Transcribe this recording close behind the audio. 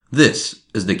This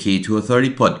is the Key to Authority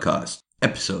podcast,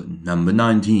 episode number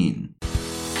 19.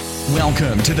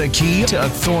 Welcome to the Key to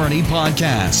Authority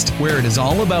podcast, where it is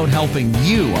all about helping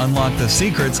you unlock the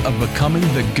secrets of becoming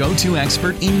the go-to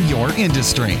expert in your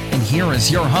industry. And here is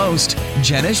your host,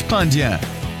 Jenish Pandya.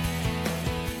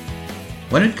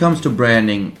 When it comes to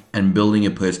branding and building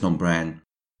a personal brand,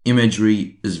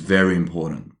 imagery is very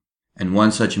important. And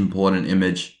one such important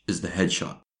image is the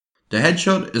headshot. The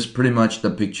headshot is pretty much the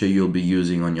picture you'll be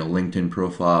using on your LinkedIn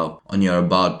profile, on your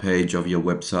about page of your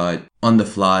website, on the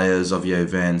flyers of your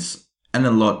events, and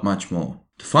a lot much more.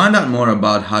 To find out more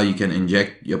about how you can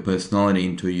inject your personality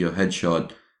into your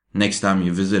headshot next time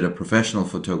you visit a professional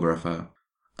photographer,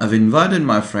 I've invited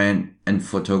my friend and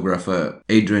photographer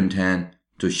Adrian Tan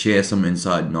to share some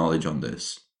inside knowledge on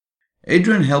this.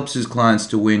 Adrian helps his clients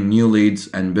to win new leads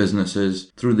and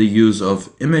businesses through the use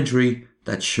of imagery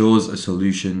that shows a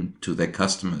solution to their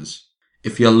customers.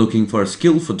 If you're looking for a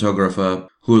skilled photographer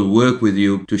who will work with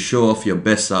you to show off your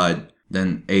best side,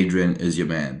 then Adrian is your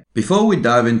man. Before we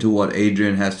dive into what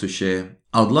Adrian has to share,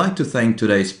 I would like to thank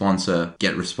today's sponsor,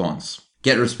 GetResponse.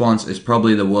 GetResponse is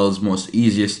probably the world's most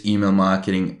easiest email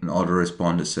marketing and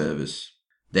autoresponder service.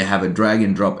 They have a drag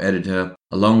and drop editor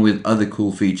along with other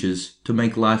cool features to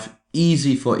make life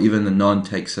easy for even the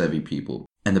non-tech savvy people.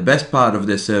 And the best part of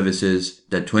their service is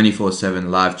their 24/7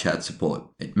 live chat support.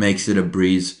 It makes it a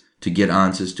breeze to get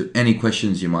answers to any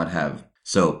questions you might have.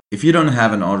 So, if you don't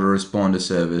have an autoresponder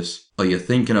service or you're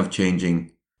thinking of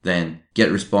changing, then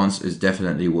GetResponse is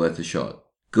definitely worth a shot.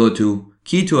 Go to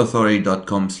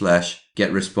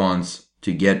keytoauthority.com/getresponse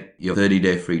to get your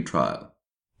 30-day free trial.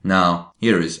 Now,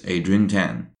 here is Adrian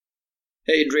Tan.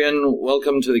 Hey Adrian,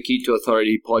 welcome to the Key to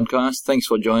Authority podcast. Thanks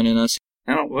for joining us.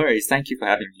 No worries. Thank you for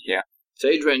having me here. So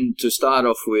Adrian, to start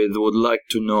off with, would like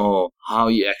to know how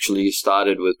you actually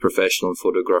started with professional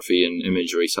photography and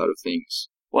imagery side of things.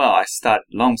 Well,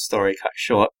 long story cut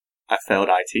short, I failed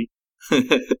IT.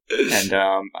 And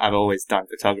I've always done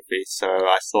photography, so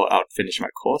I thought I would finish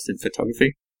my course in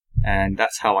photography. And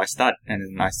that's how I started. And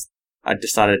then I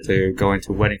decided to go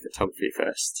into wedding photography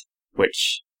first,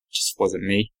 which just wasn't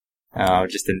me. I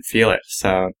just didn't feel it.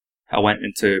 So I went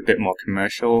into a bit more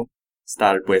commercial.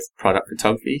 Started with product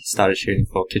photography, started shooting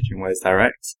for Kitchenwares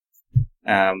Direct.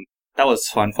 That was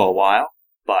fun for a while,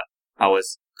 but I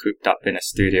was cooped up in a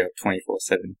studio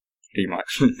 24/7, pretty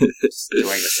much, just doing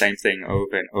the same thing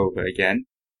over and over again.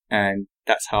 And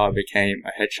that's how I became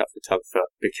a headshot photographer,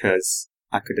 because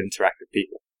I could interact with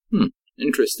people.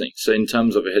 Interesting. So in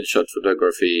terms of headshot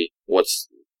photography, what's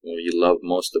what you love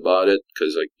most about it?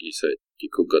 Because like you said, you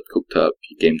got cooked up,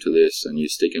 you came to this, and you're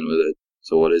sticking with it.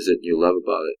 So what is it you love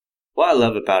about it? What I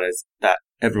love about it is that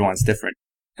everyone's different.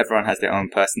 Everyone has their own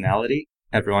personality.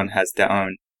 Everyone has their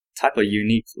own type of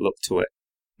unique look to it.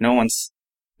 No one's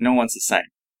the same.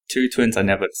 Two twins are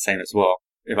never the same as well.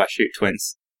 If I shoot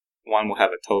twins, one will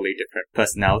have a totally different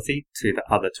personality to the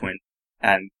other twin.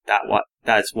 And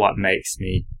that's what makes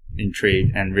me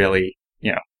intrigued and really,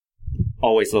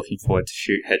 always looking forward to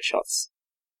shoot headshots.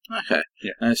 Okay.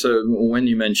 Yeah. So when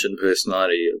you mentioned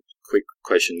personality, a quick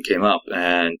question came up,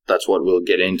 and that's what we'll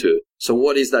get into. So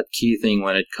what is that key thing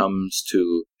when it comes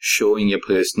to showing your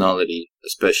personality,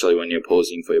 especially when you're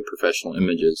posing for your professional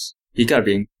images? You gotta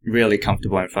be really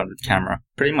comfortable in front of the camera.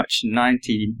 Pretty much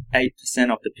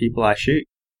 98% of the people I shoot,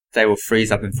 they will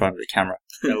freeze up in front of the camera.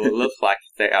 They will look like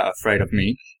they are afraid of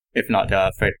me, if not they're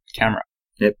afraid of the camera.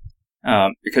 Yep.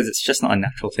 Because it's just not a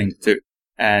natural thing to do.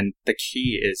 And the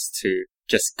key is to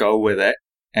just go with it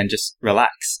and just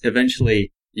relax.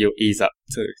 Eventually, you'll ease up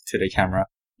to the camera.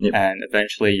 Yep. And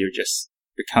eventually you just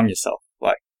become yourself.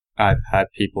 Like, I've had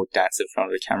people dance in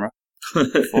front of the camera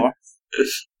before.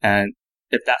 And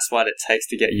if that's what it takes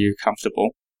to get you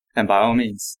comfortable, then by all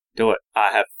means, do it.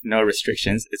 I have no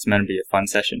restrictions. It's meant to be a fun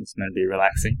session. It's meant to be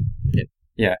relaxing.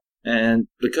 Yeah. And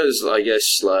because I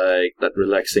guess like that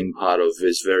relaxing part of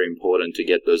is very important to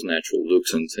get those natural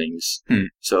looks and things.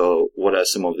 So what are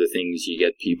some of the things you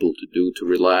get people to do to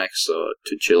relax or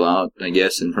to chill out, I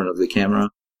guess, in front of the camera?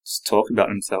 Just talk about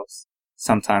themselves.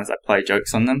 Sometimes I play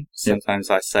jokes on them. Sometimes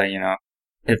I say,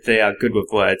 if they are good with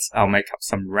words, I'll make up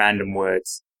some random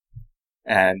words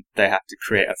and they have to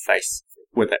create a face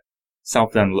with it. Some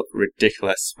of them look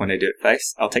ridiculous when they do a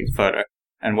face. I'll take a photo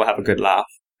and we'll have a good laugh.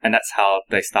 And that's how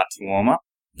they start to warm up.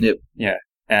 Yep. Yeah.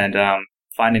 And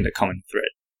finding the common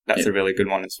thread. That's a really good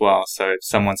one as well. So if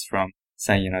someone's from,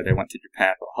 saying, they went to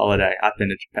Japan for a holiday, I've been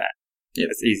to Japan. Yep.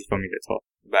 It's easy for me to talk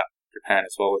about Japan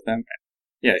as well with them.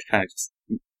 And it kind of just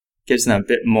gives them a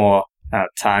bit more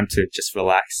time to just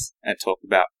relax and talk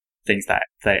about things that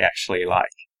they actually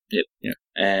like. Yep. Yeah.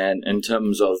 And in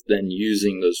terms of then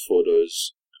using those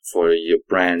photos, for your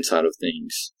brand side of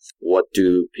things, what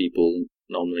do people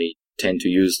normally tend to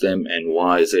use them, and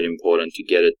why is it important to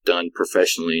get it done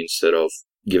professionally instead of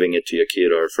giving it to your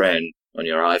kid or a friend on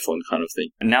your iPhone kind of thing?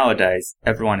 Nowadays,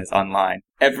 everyone is online.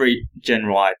 Every Gen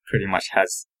Y pretty much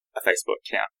has a Facebook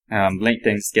account.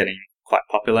 LinkedIn's getting quite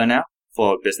popular now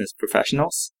for business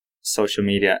professionals. Social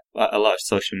media, a lot of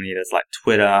social medias like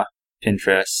Twitter,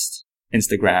 Pinterest,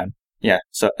 Instagram. Yeah,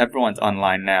 so everyone's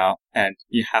online now, and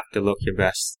you have to look your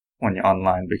best when you're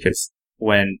online, because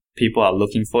when people are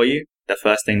looking for you, the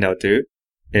first thing they'll do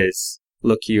is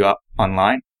look you up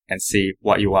online and see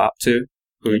what you are up to,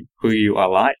 who you are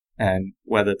like, and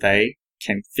whether they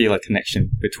can feel a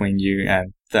connection between you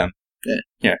and them.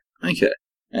 Yeah. Okay.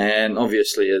 And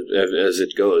obviously, as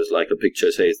it goes, like a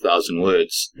picture says 1,000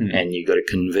 words, and you got to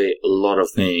convey a lot of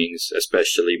things,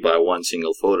 especially by one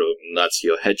single photo, and that's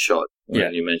your headshot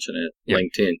when you mention it,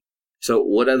 LinkedIn. So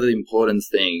what are the important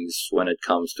things when it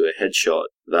comes to a headshot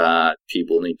that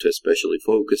people need to especially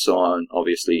focus on?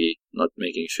 Obviously, not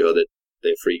making sure that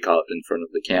they freak out in front of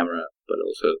the camera, but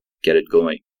also get it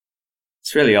going.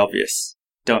 It's really obvious.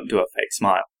 Don't do a fake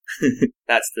smile.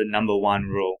 That's the number one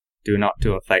rule. Do not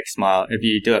do a fake smile. If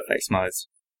you do a fake smile, it's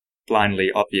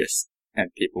blindly obvious, and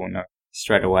people will know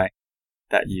straight away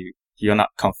that you're not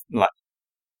like,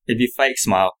 if you fake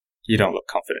smile, you don't look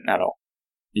confident at all.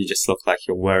 You just look like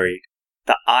you're worried.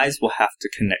 The eyes will have to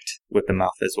connect with the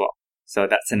mouth as well. So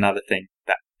that's another thing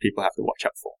that people have to watch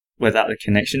out for. Without the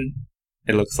connection,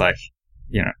 it looks like,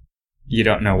 you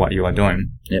don't know what you are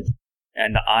doing. Yep.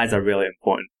 And the eyes are really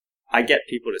important. I get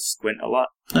people to squint a lot.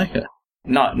 Okay.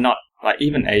 Not like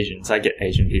even Asians. I get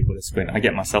Asian people to squint. I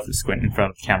get myself to squint in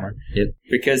front of the camera. Yep.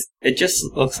 Because it just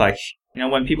looks like,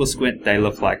 when people squint, they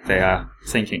look like they are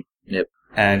thinking. Yep.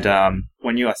 And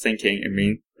when you are thinking,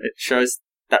 it shows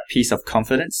that piece of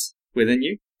confidence within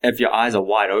you. If your eyes are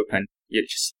wide open, you're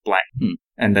just blank.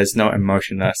 And there's no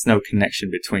emotion. There's no connection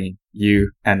between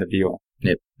you and the viewer.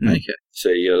 Yep. Okay. So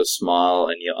your smile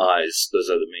and your eyes, those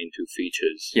are the main two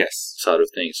features. Yes. Sort of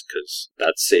things, because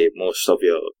that's most of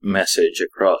your message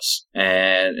across.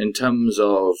 And in terms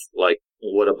of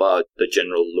what about the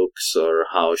general looks, or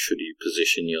how should you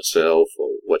position yourself, or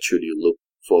what should you look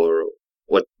for?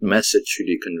 What message should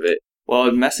you convey? Well,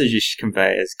 the message you should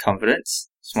convey is confidence.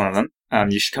 It's one of them.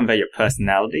 You should convey your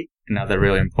personality, another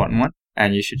really important one.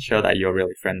 And you should show that you're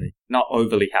really friendly. Not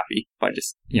overly happy, but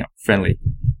just, friendly.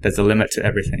 There's a limit to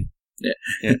everything.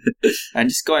 Yeah. And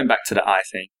just going back to the eye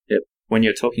thing. Yep. When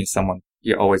you're talking to someone,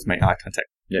 you always make eye contact.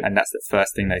 Yep. And that's the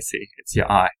first thing they see. It's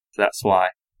your eye. So that's why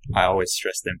I always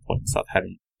stress the importance of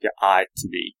having your eye to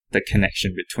be the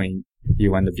connection between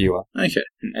you and the viewer. Okay.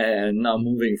 And now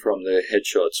moving from the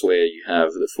headshots where you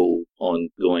have the full on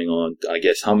going on, I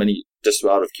guess just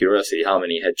out of curiosity, how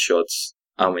many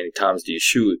times do you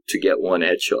shoot to get one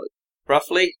headshot?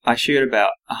 Roughly, I shoot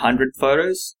about 100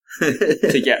 photos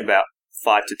to get about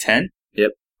 5 to 10.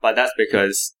 Yep. But that's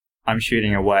because I'm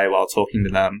shooting away while talking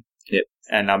to them. Yep.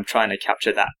 And I'm trying to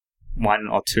capture that 1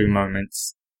 or 2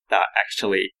 moments that are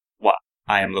actually what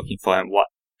I am looking for and what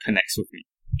connects with me.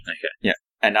 Okay. Yeah.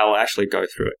 And I will actually go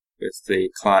through it with the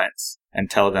clients and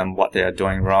tell them what they are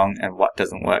doing wrong and what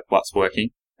doesn't work, what's working.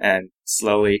 And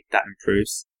slowly that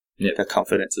improves their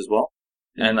confidence as well.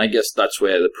 And I guess that's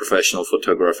where the professional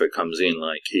photographer comes in.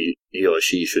 Like he or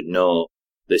she should know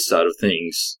this side of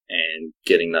things and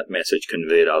getting that message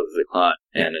conveyed out to the client.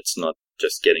 And it's not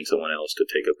just getting someone else to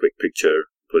take a quick picture,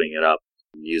 putting it up,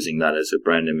 using that as a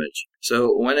brand image.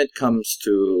 So when it comes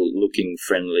to looking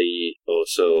friendly,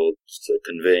 also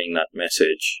conveying that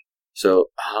message, so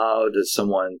how does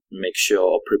someone make sure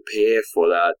or prepare for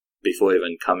that before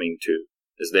even coming to?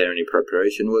 Is there any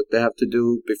preparation work they have to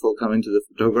do before coming to the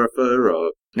photographer,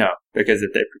 or? No, because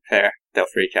if they prepare, they'll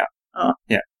freak out. Oh.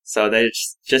 Yeah. So they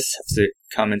just have to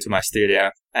come into my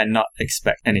studio and not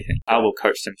expect anything. I will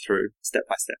coach them through step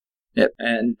by step. Yep.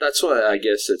 And that's why I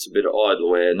guess it's a bit odd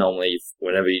where normally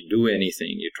whenever you do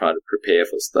anything, you try to prepare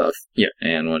for stuff. Yeah.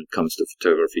 And when it comes to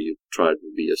photography, you try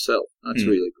to be yourself. That's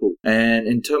really cool. And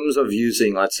in terms of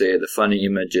using, let's say, the funny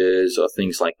images or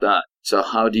things like that, so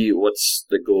what's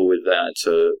the goal with that?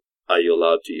 So are you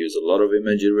allowed to use a lot of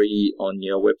imagery on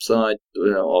your website,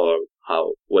 or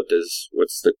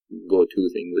what's the go-to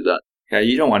thing with that? Yeah,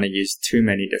 you don't want to use too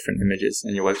many different images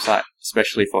on your website,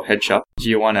 especially for headshot.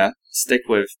 You want to stick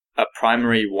with a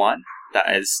primary one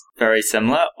that is very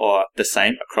similar or the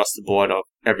same across the board of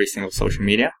every single social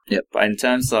media. Yep. But in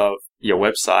terms of your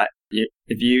website,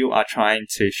 if you are trying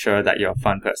to show that you're a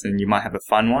fun person, you might have a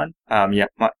fun one,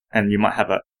 and you might have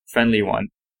a friendly one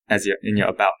in your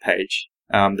about page.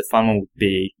 The fun one would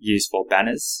be used for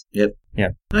banners. Yep.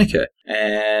 Yep. Okay.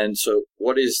 And so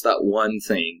what is that one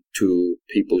thing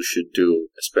people should do,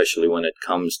 especially when it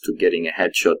comes to getting a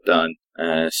headshot done,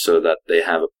 so that they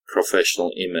have a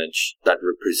professional image that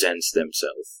represents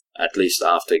themselves, at least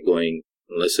after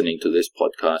listening to this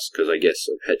podcast, because I guess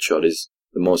a headshot is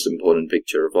the most important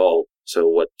picture of all. So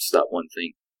what's that one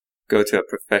thing? Go to a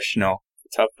professional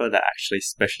photographer that actually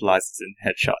specializes in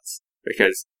headshots.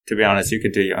 Because, to be honest, you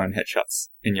could do your own headshots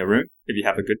in your room. If you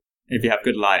have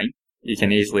good lighting, you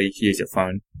can easily use your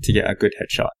phone to get a good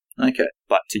headshot. Okay.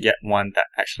 But to get one that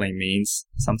actually means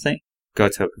something, go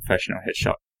to a professional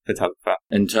headshot photographer.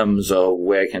 In terms of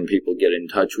where can people get in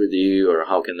touch with you, or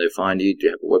how can they find you? Do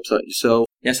you have a website yourself?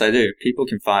 Yes, I do. People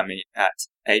can find me at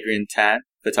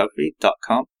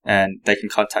adriantanphotography.com, and they can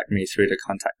contact me through the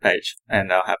contact page,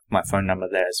 and I'll have my phone number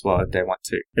there as well if they want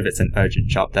to, if it's an urgent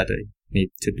job that they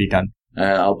need to be done.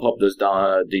 I'll pop those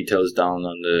details down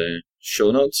on the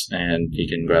show notes, and you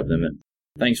can grab them in.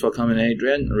 Thanks for coming,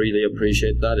 Adrian. Really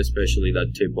appreciate that, especially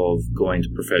that tip of going to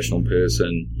a professional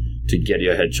person to get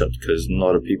your headshot, because a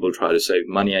lot of people try to save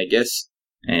money, I guess,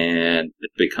 and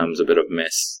it becomes a bit of a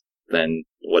mess than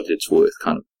what it's worth,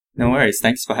 kind of. No worries.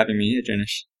 Thanks for having me here,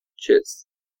 Janish. Cheers.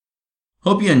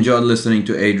 Hope you enjoyed listening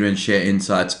to Adrian share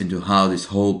insights into how this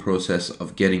whole process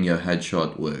of getting your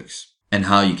headshot works and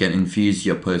how you can infuse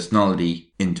your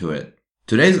personality into it.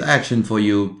 Today's action for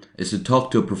you is to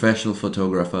talk to a professional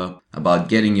photographer about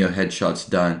getting your headshots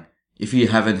done if you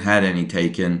haven't had any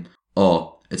taken,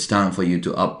 or it's time for you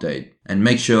to update. And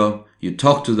make sure you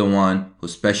talk to the one who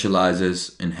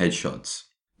specializes in headshots.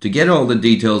 To get all the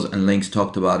details and links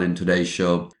talked about in today's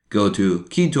show, go to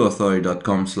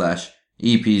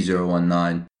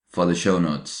keytoauthority.com/EP019 for the show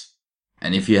notes.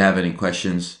 And if you have any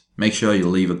questions, make sure you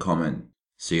leave a comment.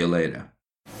 See you later.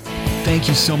 Thank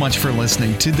you so much for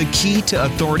listening to the Key to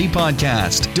Authority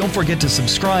podcast. Don't forget to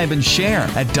subscribe and share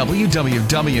at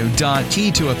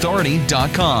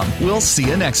www.keytoauthority.com. We'll see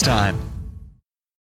you next time.